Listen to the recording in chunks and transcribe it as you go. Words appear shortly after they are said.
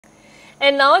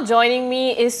And now joining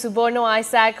me is Suborno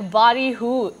Isaac Bari,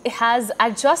 who has,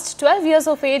 at just 12 years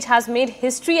of age, has made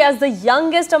history as the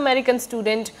youngest American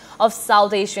student of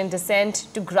South Asian descent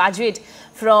to graduate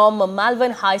from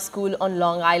Malverne High School on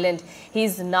Long Island. He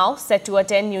is now set to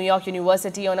attend New York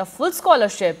University on a full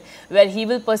scholarship, where he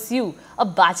will pursue a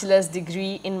bachelor's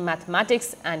degree in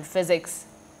mathematics and physics.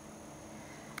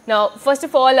 Now, first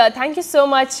of all, thank you so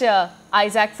much,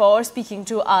 Isaac, for speaking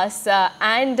to us.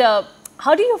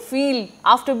 How do you feel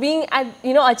after being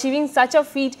achieving such a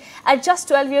feat at just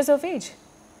 12 years of age?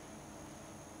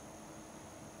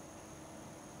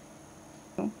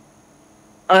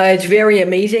 It's very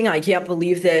amazing. I can't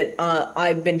believe that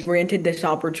I've been granted this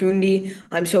opportunity.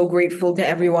 I'm so grateful to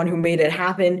everyone who made it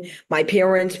happen, my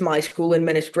parents, my school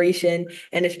administration,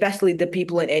 and especially the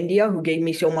people in India who gave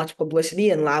me so much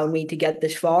publicity and allowed me to get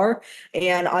this far.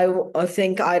 And I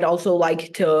think I'd also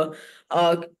like to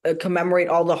commemorate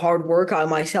all the hard work I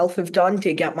myself have done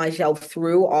to get myself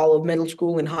through all of middle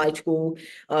school and high school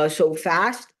so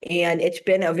fast. And it's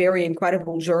been a very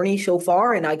incredible journey so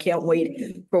far, and I can't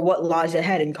wait for what lies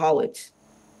ahead in college.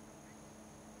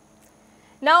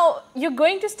 Now, you're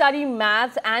going to study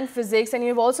math and physics, and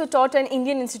you've also taught an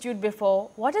Indian institute before.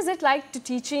 What is it like to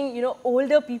teaching,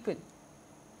 older people?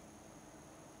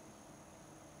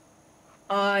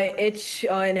 It's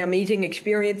an amazing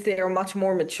experience. They are much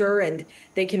more mature and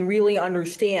they can really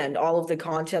understand all of the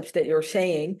concepts that you're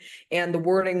saying and the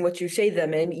wording which you say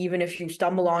them in, even if you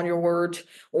stumble on your words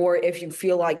or if you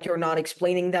feel like you're not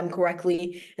explaining them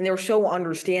correctly. And they're so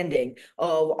understanding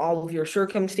of all of your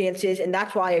circumstances. And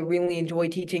that's why I really enjoy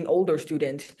teaching older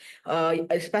students,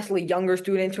 especially younger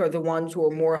students who are the ones who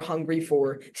are more hungry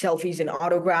for selfies and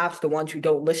autographs, the ones who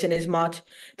don't listen as much,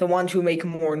 the ones who make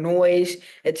more noise,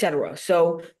 etc. So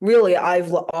really, I've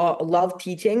loved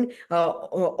teaching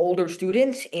older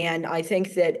students, and I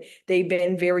think that they've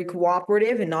been very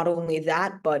cooperative. And not only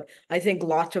that, but I think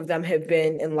lots of them have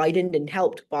been enlightened and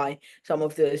helped by some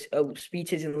of the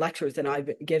speeches and lectures that I've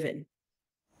given.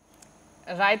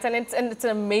 Right, and it's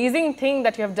an amazing thing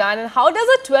that you have done. And how does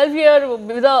a 12-year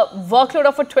with a workload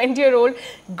of a 20-year-old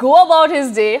go about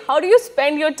his day? How do you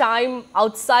spend your time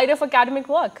outside of academic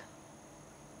work?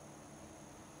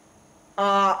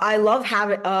 I've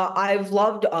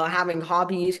loved having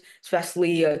hobbies,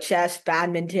 especially chess,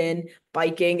 badminton,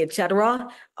 biking, etc.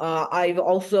 I've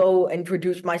also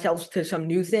introduced myself to some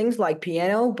new things like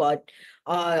piano, but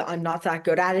I'm not that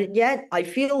good at it yet. I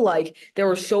feel like there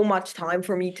was so much time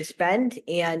for me to spend,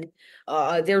 and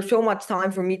there's so much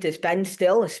time for me to spend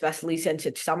still, especially since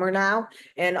it's summer now.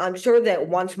 And I'm sure that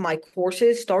once my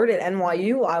courses start at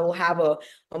NYU, I will have a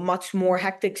much more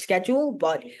hectic schedule.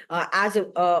 But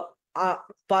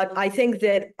but I think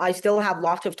that I still have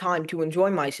lots of time to enjoy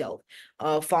myself,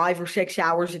 5 or 6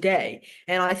 hours a day.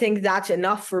 And I think that's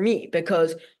enough for me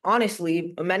because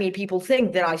honestly, many people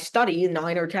think that I study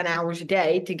 9 or 10 hours a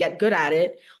day to get good at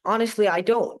it. Honestly, I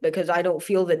don't, because I don't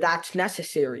feel that that's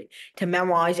necessary to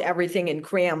memorize everything and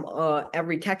cram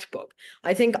every textbook.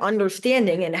 I think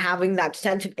understanding and having that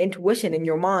sense of intuition in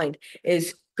your mind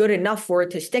is good enough for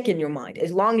it to stick in your mind,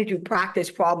 as long as you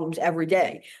practice problems every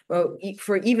day,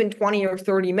 for even 20 or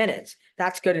 30 minutes,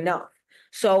 that's good enough.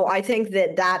 So I think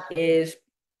that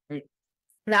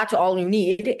that's all you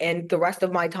need, and the rest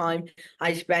of my time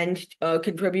I spend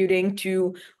contributing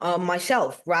to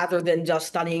myself rather than just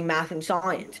studying math and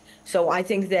science. So I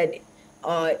think that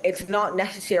it's not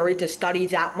necessary to study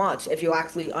that much if you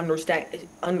actually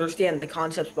understand the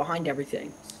concepts behind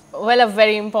everything. Well, a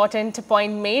very important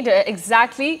point made.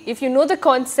 Exactly. If you know the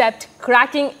concept,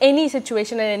 cracking any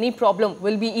situation and any problem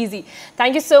will be easy.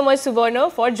 Thank you so much, Suborno,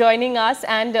 for joining us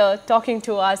and talking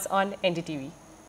to us on NDTV.